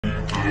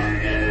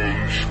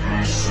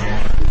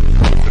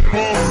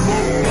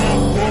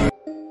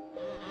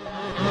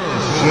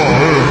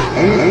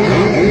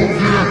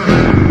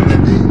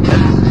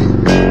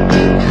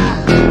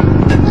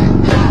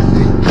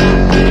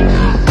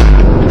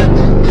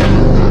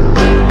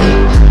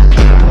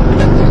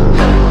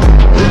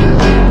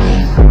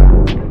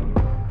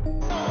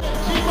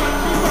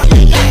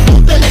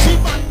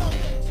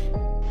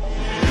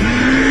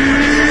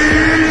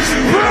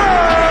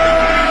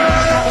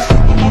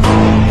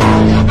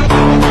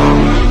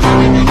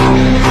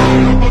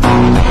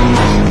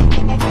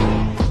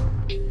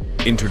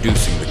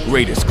Introducing the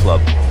greatest club,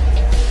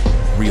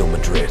 Real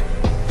Madrid.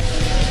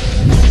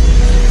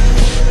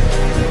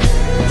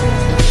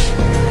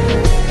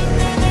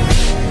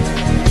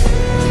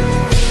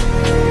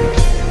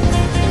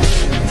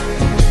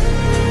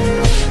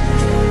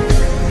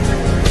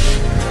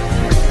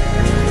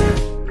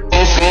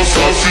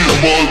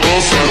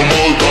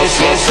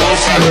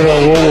 Mira,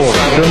 bobo,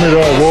 ¿qué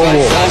mira,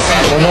 bobo?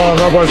 No,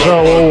 no pasa,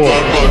 bobo.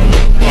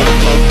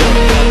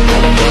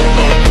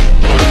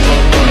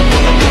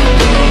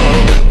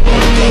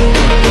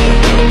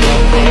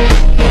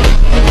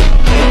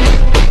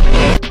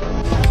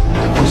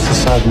 What's the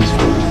sadness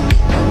for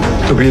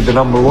you? To be the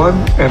number one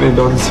and they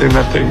don't say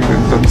nothing,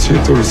 they don't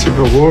see to receive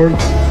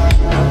awards.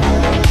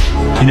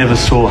 You never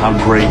saw how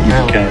great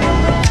you became.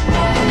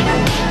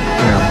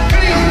 Yeah.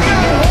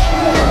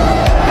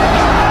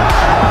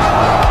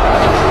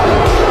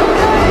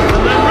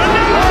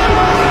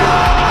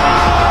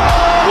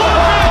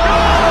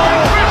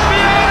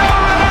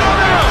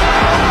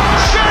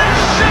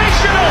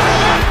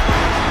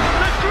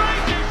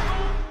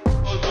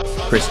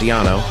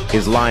 Cristiano,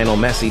 is Lionel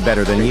Messi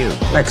better than you?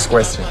 Next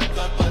question.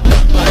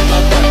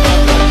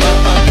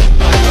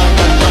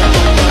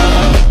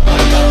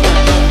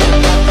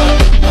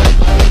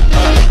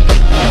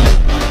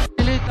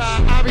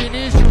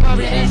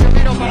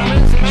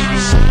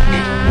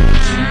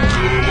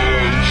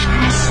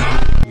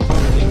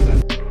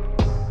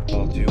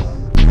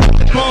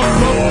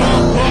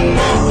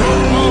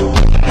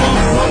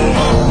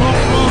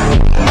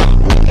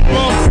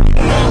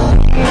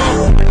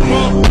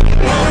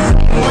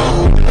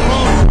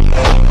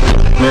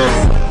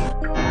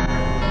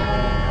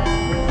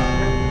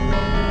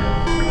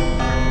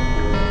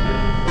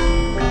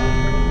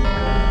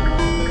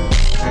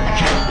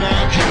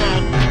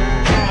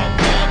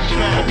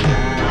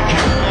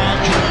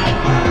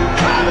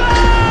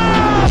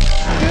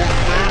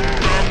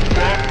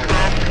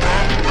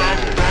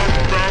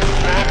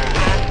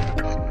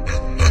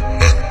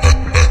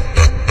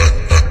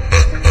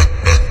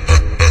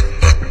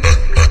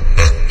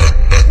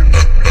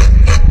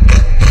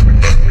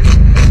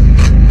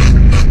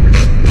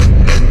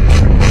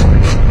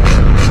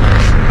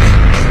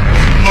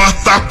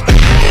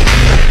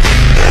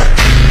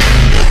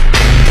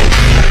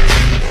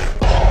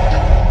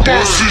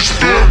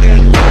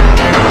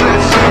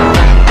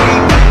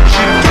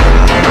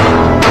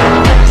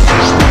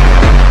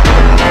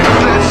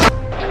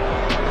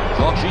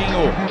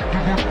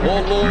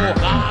 Rolou,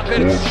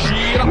 Havertz,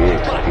 gira,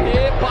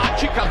 bater,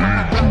 bate,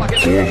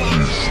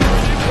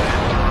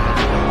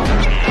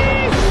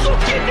 isso,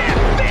 que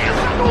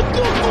defesa no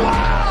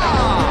Courtois!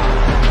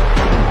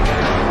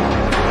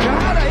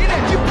 Cara, ele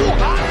é de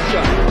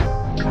borracha!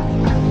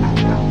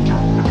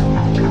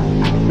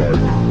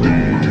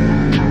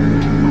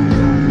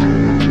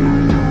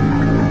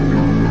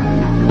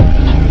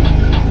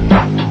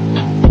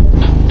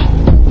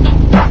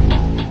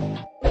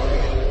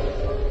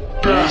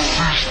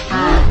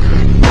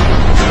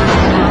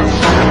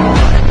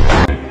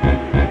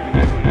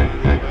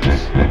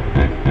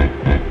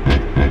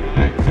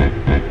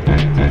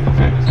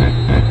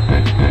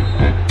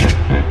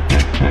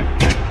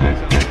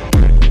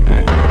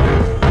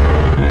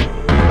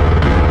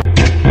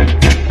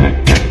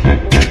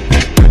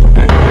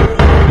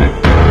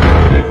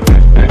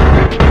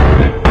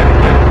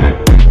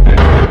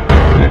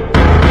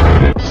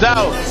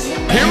 So,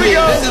 here we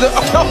go. This is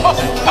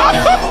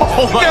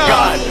oh my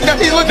God. No,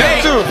 he's looking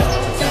Nate. too.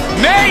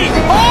 Nate!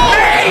 Oh,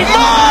 Nate!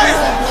 Mine!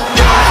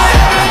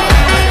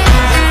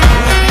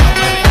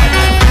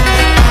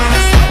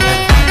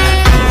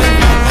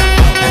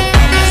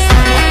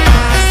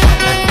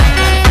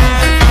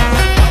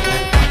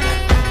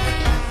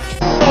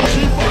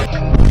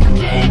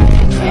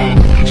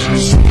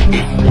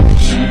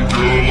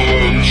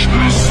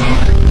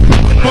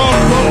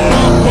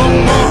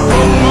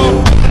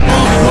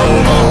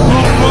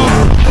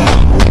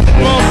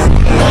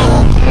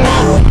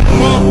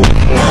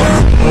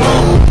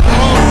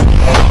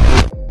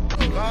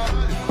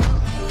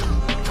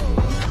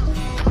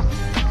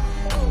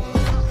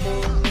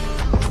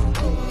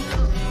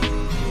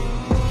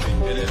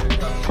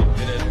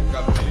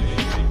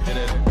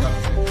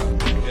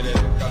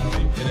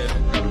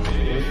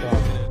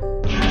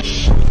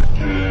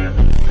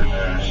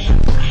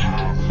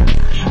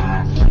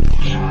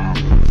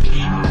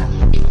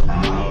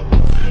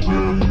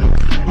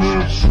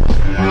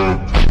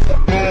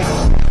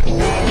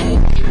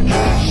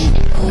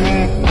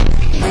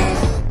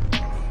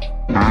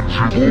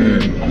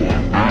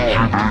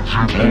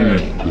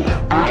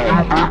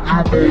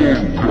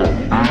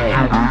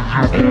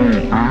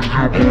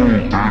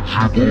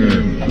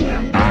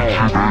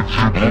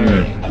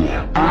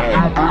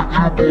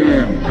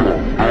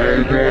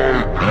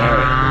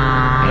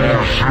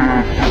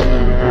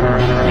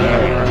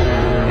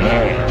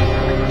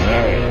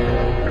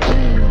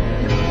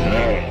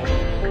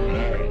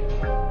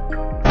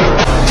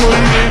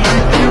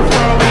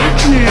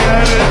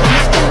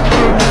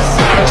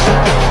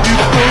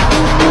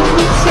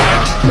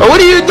 What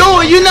are you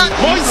doing? You're not.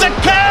 Pois é,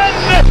 can!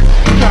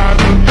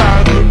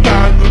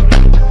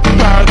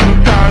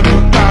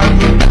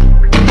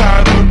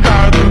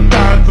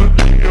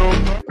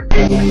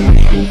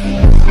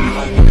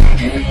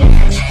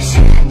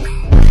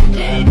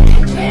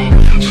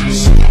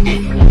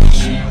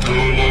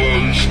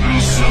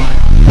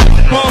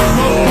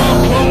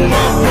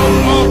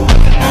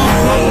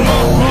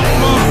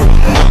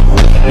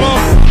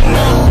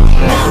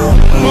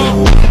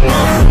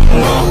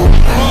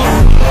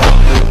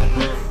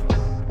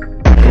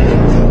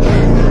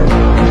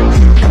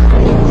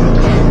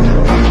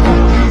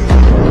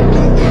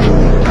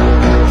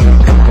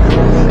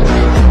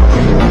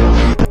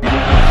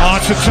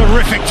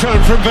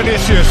 from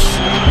Vinicius,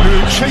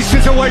 who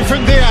chases away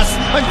from Diaz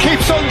and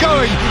keeps on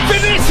going.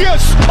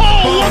 Vinicius!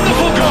 Oh,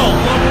 wonderful goal!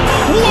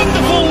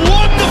 Wonderful,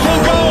 wonderful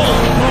goal!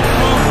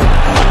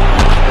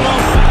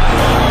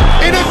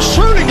 In a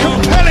truly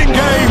compelling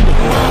game.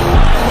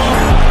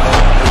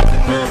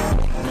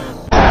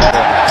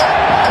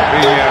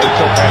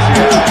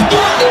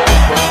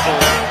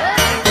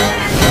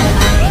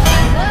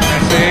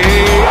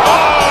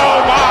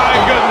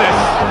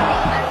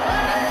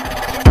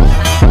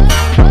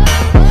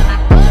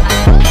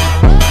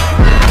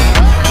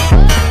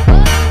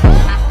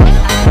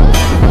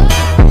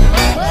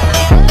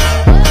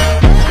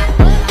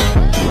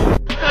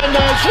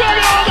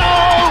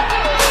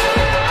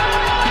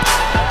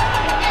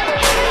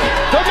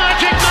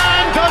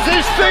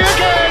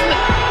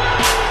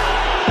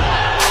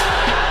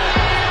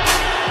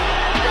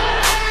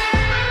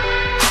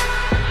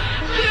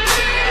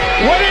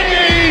 When in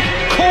need,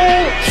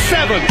 call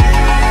 7.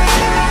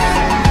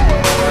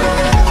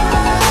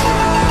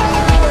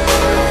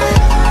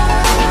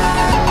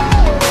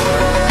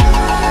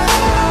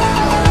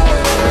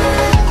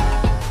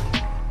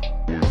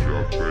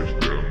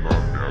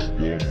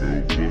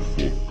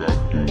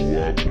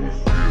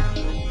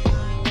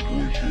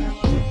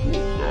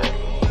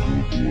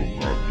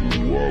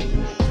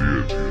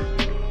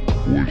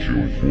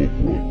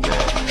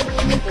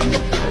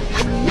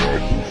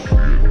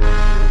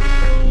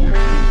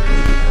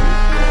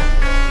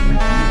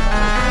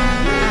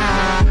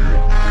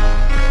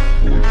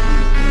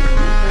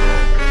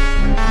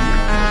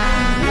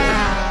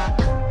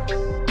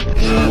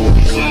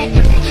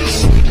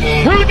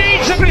 Who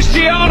needs a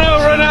Cristiano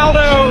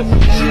Ronaldo?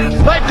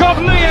 They've got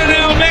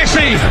Lionel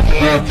Messi.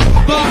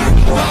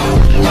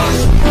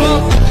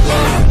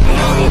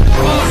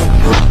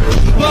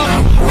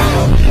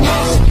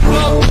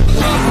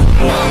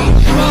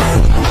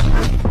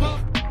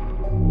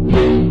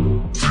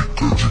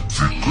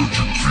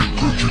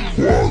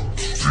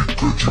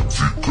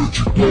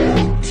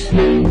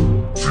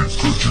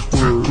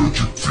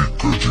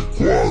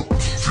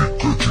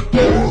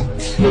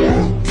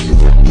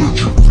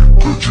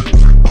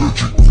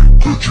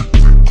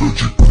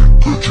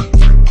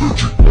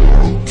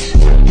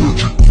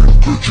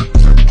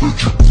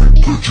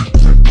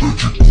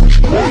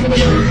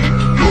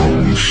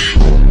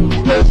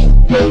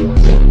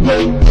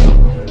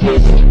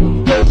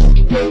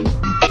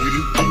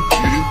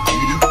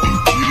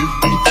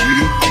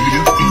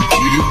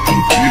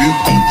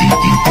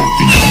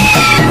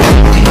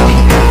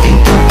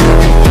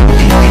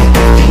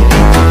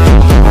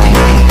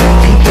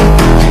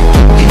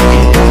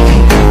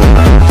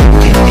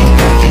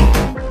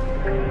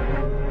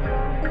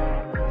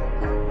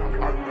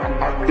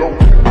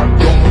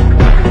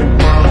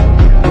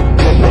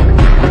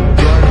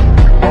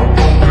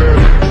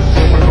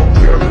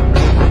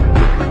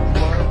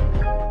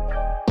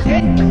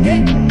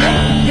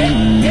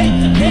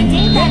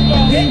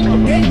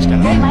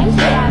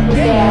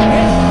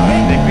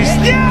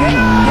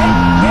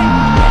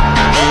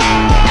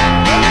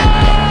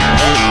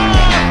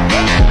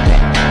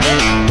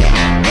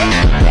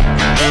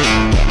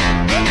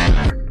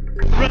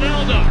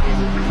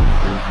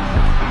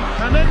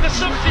 And then the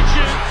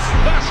substitute,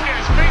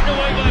 Vasquez, beaten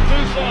away by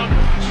Buffon.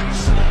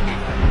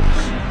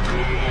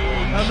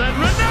 And then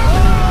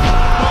Ronaldo!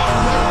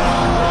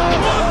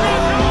 What a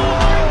goal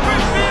by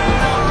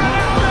Cristiano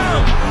Ronaldo!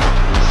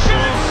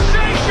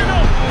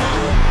 Sensational!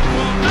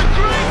 The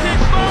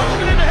greatest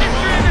basket in the history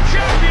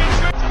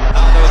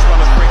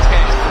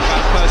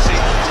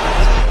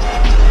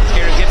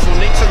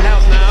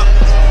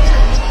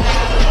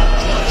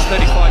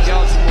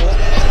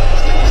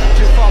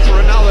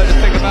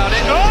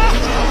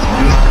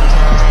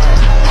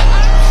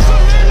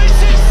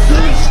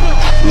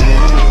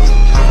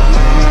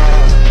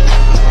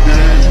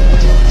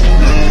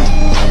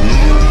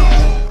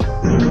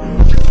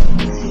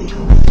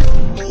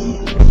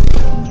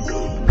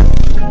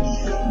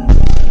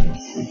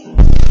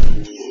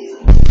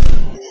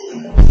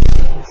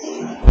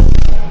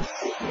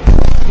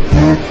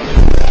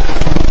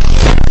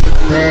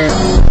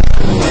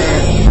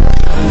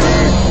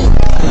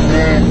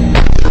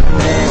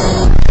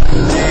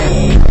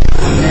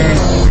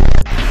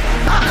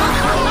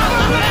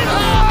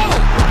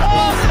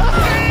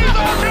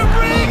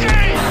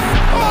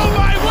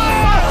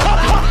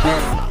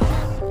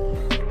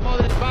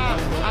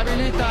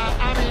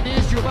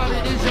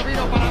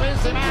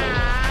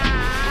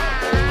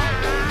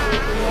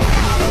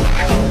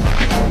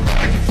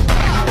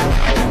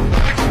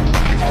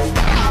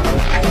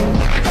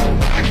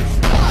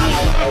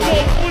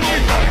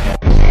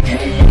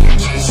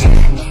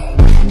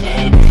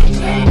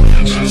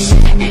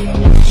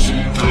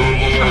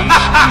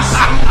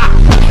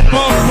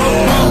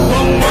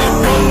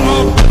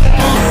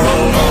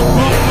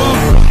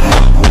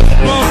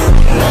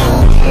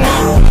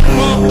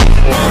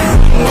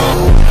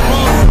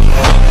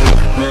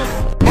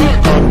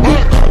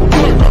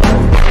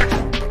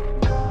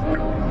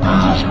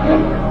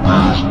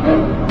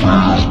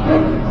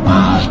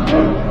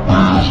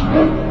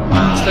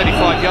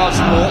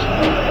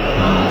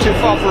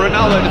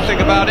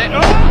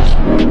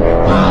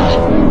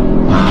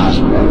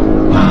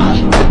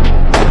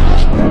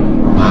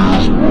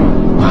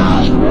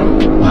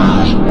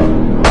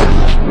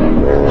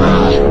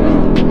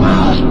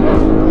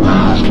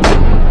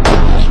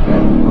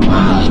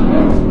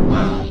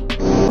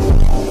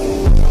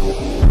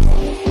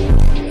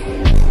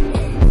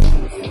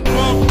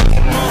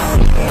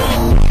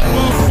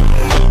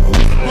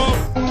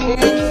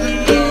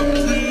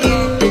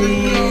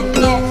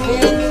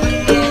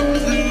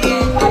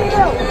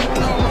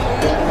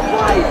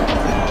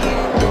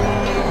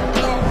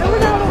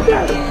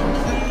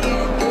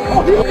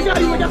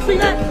Y'all see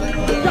that?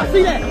 Y'all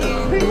see that?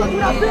 Hey, look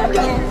what I said,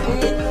 y'all.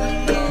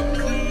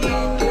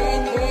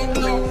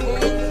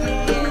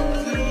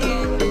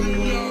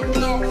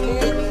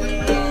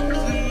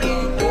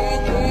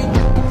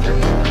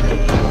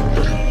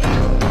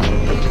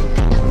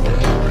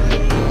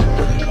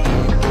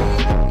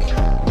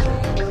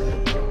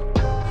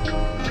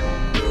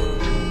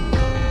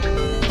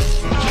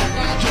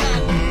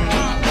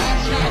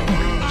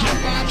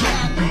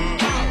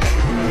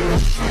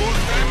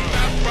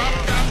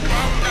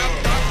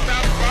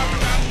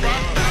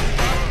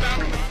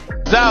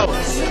 So,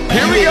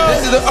 here we go.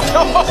 This is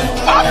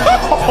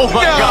oh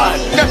my God.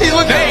 No, he's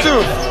looking at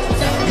too.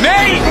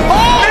 Nate!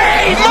 Oh,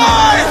 Nate!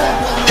 Mine!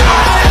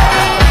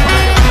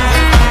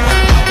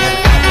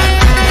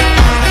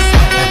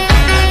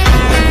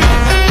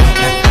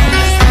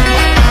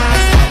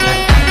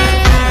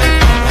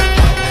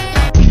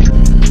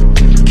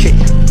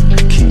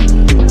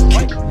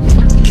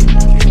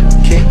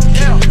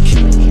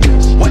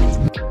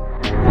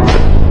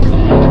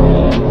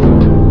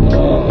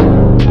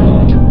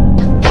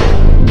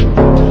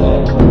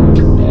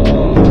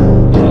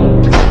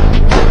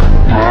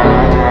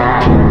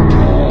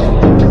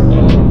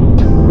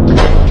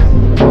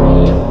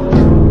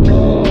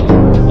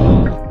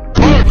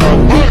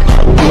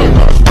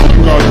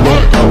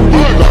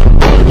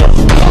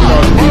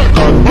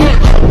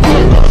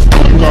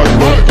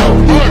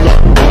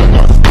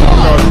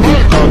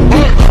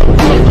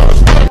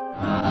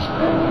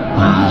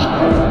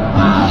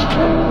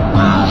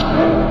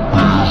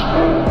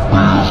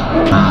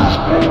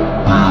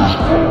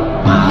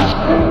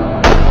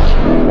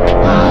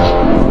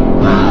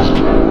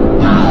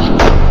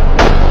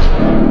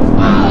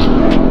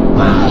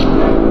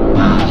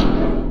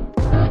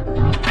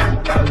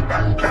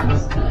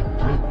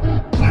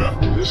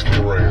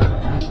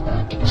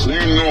 So you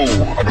know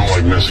I don't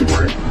like Messi,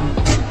 right?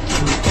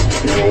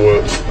 You know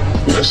what?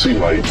 Messi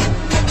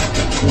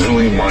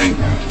really might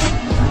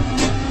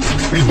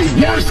be the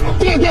worst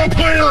football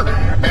player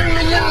in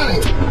the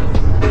world.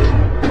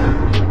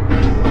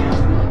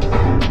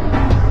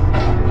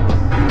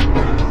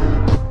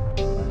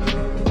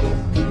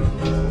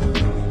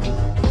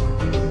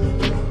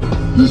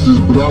 This is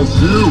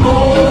Brazil.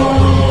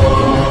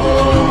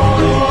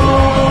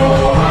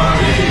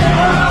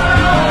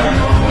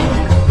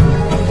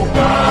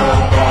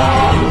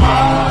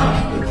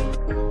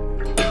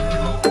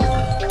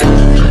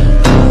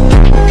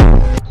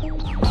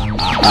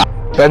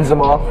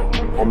 Benzema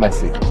or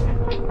Messi?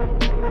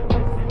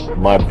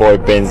 My boy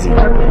Benzi.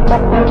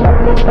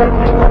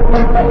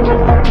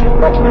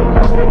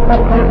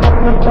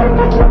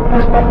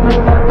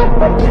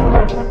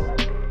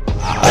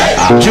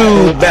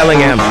 Jude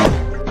Bellingham.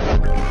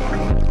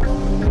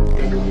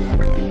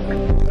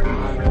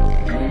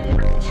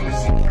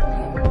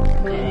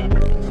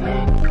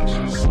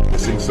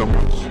 Missing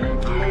someone.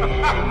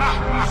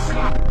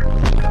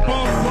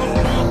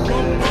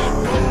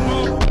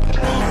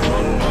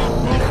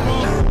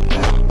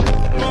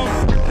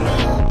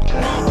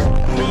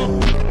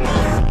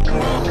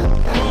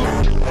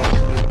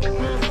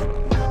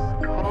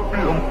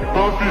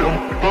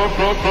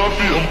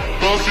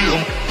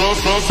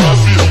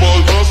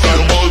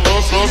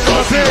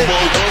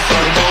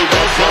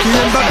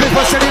 Kylian Mbappé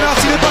face à Lillard,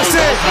 il est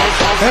passé.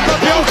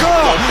 Mbappé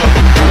encore.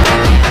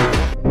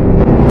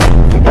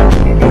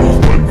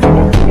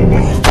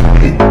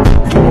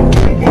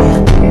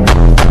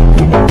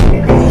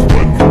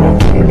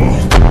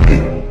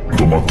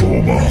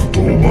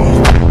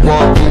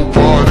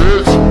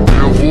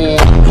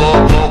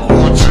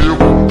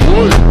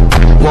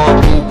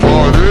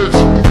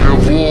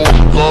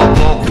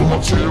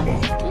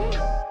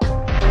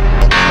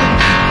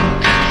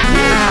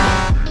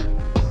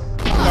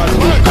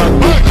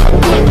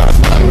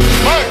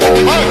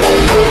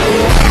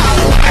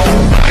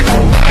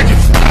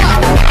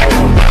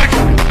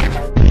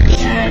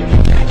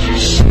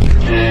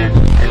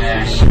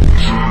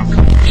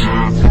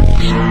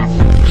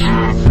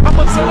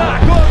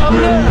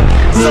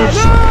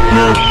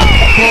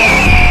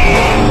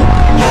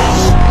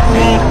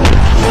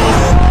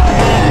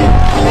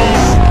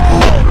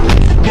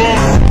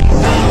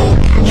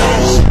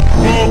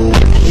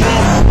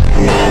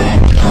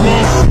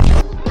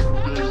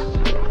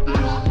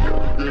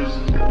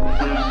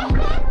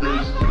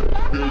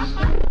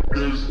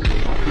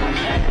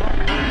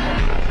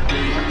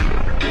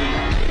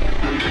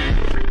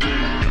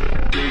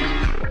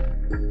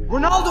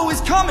 Ronaldo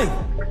is coming!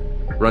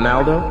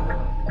 Ronaldo?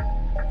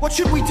 What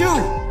should we do?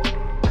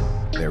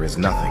 There is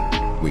nothing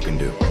we can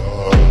do.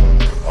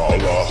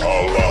 Holla,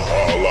 holla,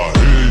 holla,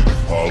 hey.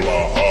 Holla,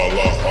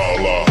 holla,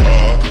 holla,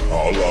 huh.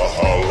 Holla,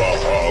 holla,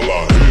 holla,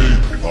 hey.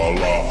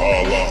 Holla,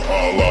 holla,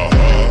 holla,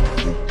 huh.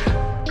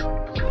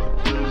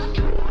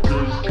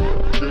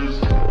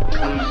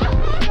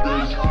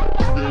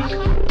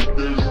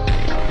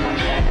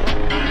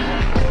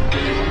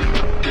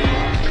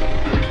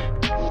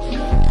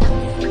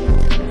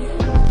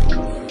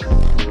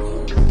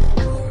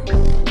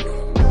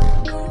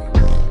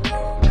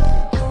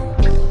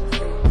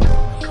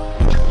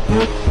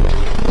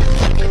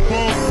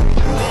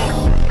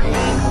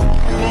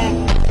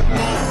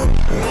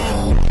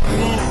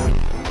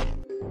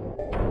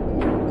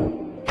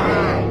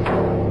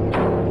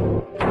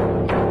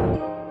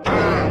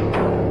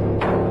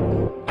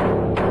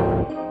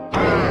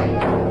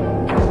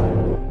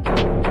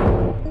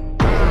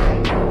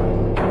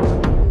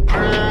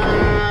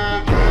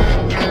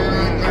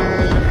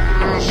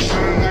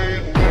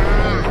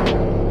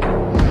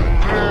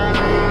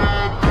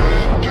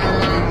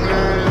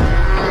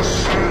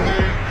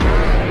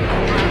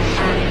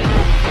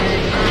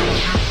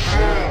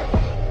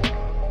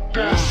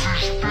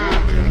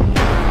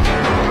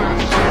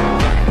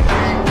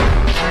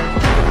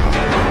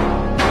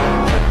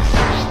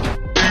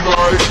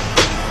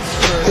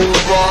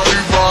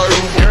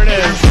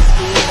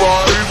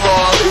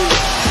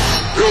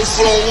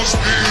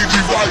 Still